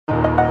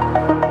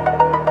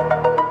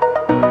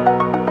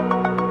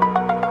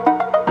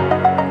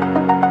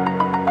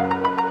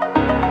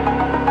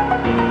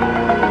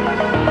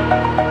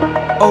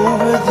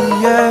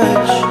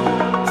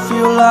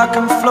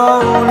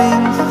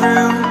floating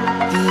through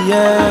the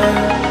air.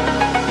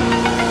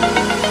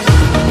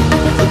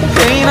 The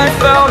pain I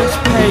felt is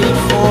paid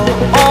for,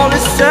 all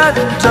is said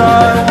and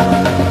done.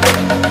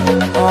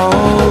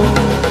 Oh,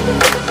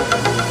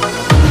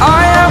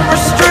 I am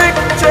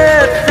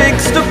restricted,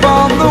 fixed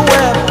upon the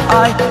web.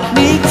 I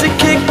need to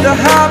kick the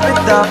habit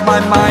that my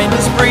mind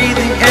is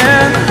breathing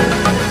in.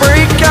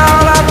 Break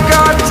out, I've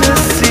got to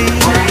see.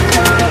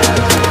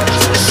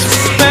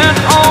 Spent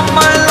all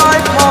my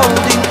life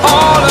holding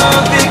all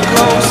of it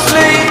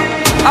closely.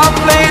 I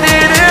played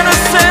it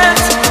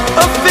innocent,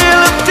 a feel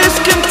of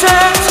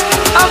discontent.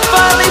 I'm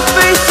finally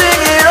facing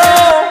it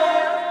all,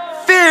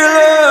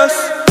 fearless.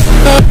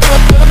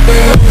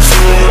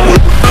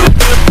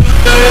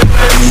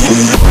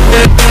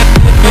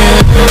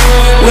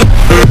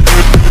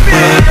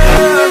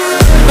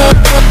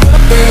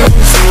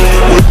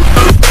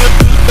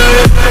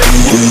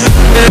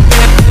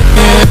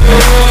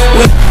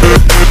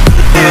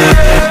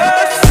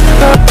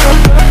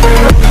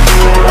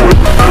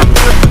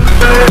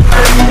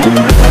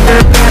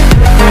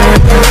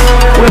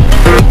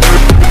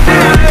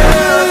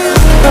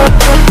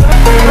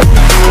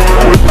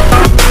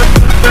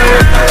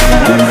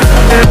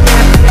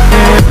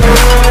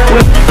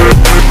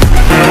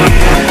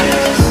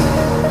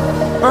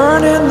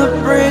 Burning the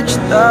bridge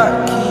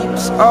that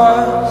keeps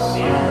us.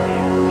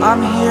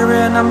 I'm here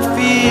and I'm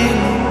feeling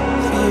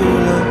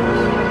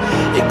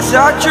fearless.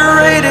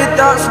 Exaggerated,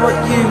 that's what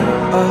you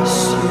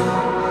assume.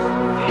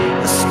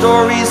 The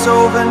story's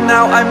over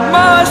now, I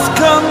must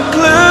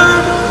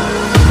conclude.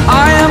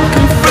 I am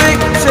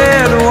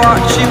conflicted,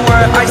 watching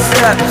where I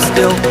step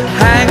still,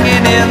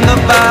 hanging in the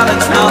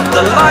balance. Not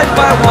the life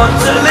I want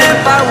to live,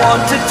 I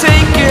want to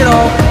take it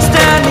all.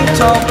 Standing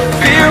tall,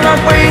 fear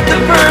outweighed the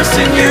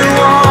person you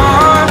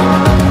are.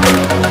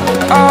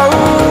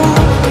 Oh,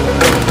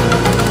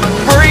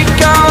 break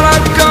out,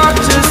 I've got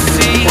to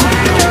see.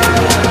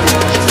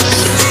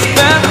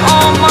 Spent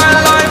all my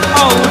life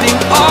holding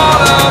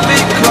all of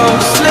it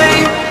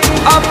closely.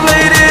 I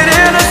played it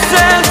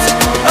innocent,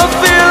 a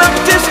feel of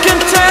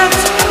discontent.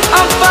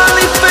 I'm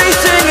finally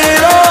facing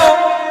it all,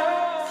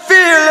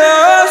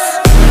 fearless.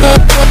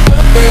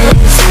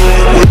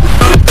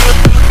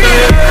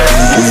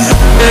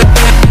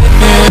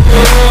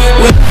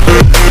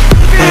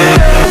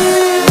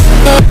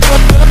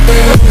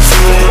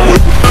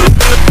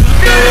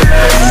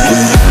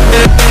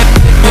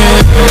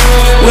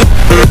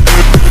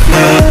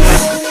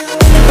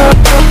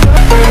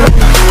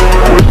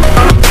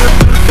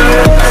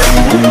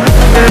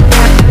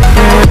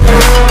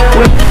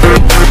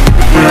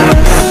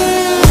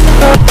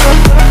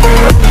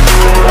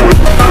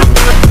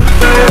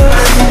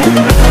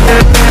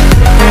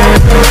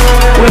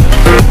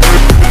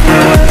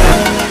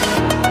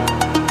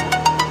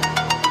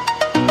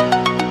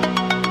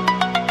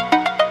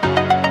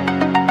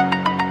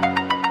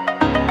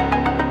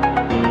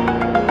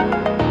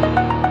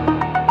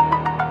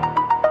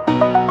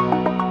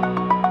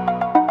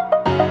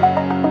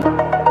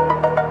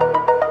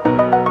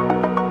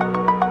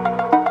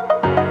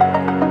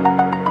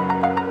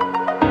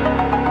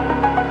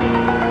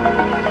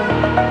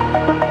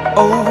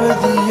 Over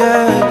the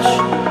edge,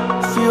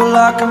 feel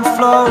like I'm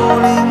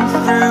floating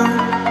through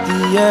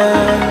the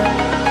air.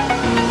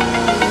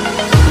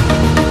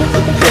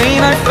 The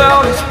pain I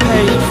felt is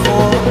paid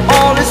for,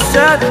 all is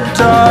said and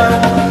done.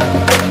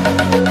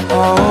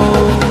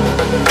 Oh,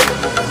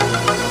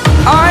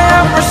 I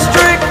am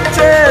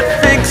restricted,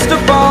 fixed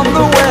upon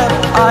the web.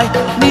 I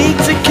need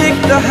to kick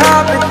the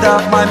habit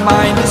that my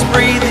mind is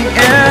breathing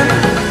in.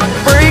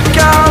 Break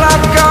out,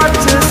 I've got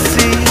to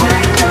see.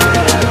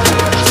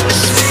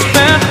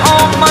 Spent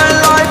all my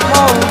life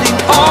holding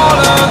all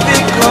of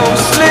it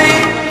closely.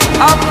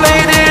 I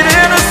played it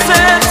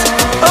innocent,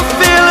 a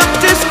feel of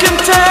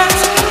discontent.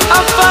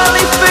 I'm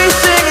finally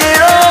facing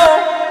it all,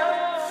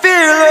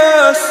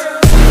 fearless.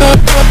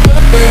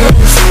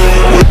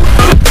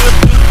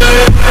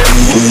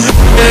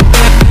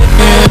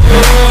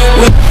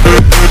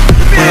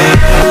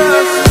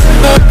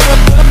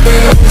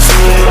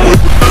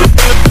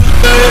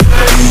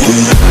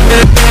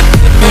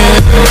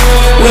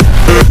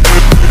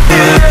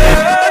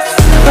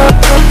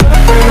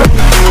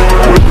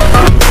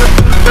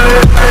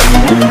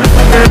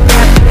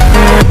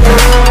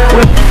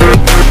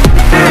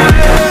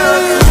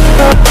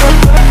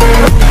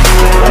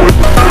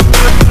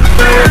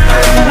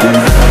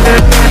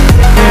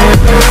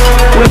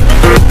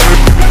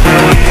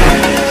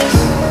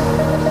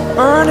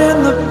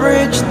 Burning the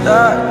bridge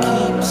that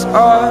keeps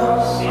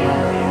us.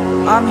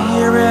 I'm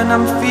here and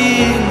I'm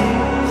feeling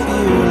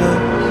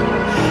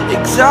fearless.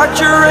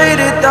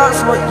 Exaggerated,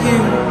 that's what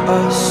you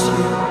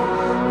assume.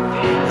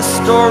 The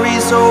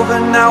story's over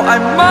now, I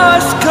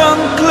must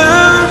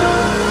conclude.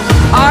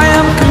 I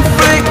am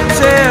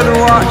conflicted,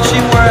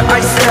 watching where I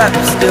step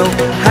still,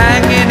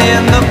 hanging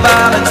in the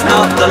balance.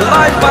 Not the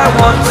life I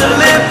want to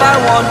live, I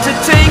want to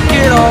take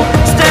it all.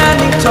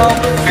 Standing tall,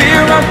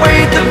 fear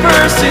outweighed the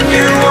person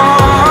you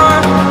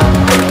are.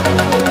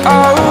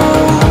 Oh,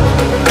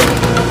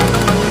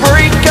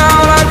 break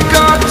out, I've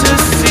got to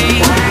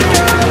see.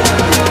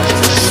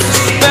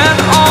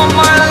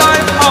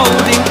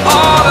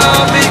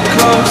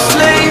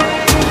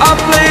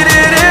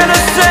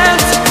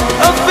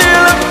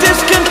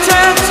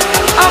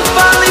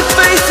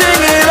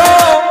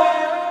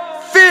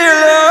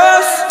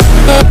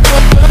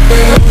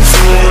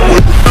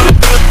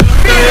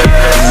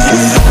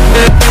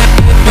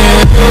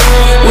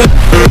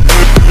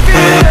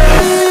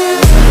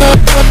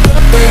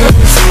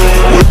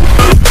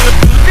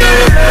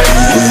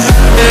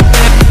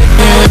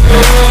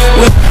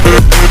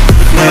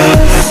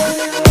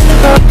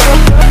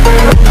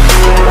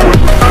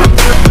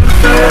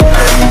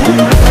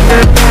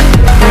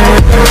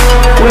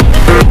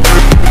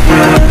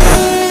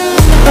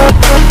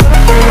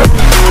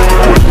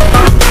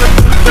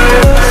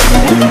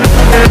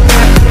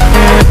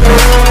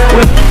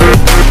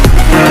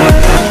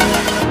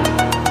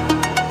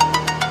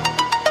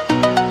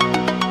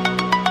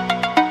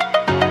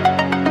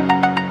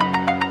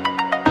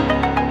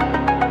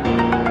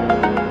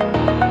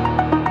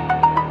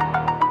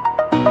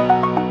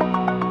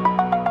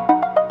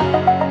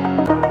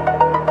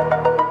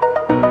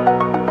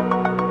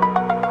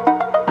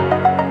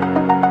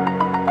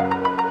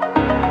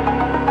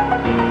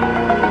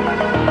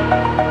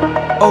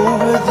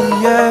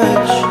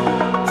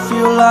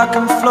 like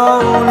I'm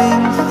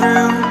floating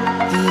through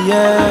the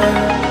air.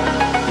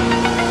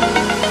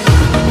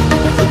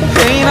 The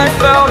pain I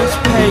felt is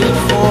paid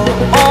for,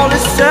 all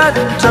is said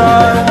and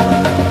done.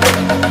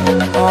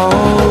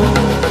 Oh,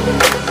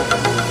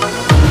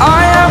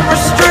 I am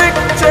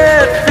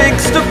restricted,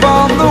 fixed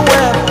upon the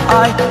web.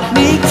 I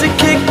need to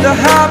kick the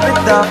habit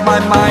that my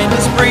mind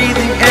is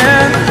breathing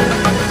in.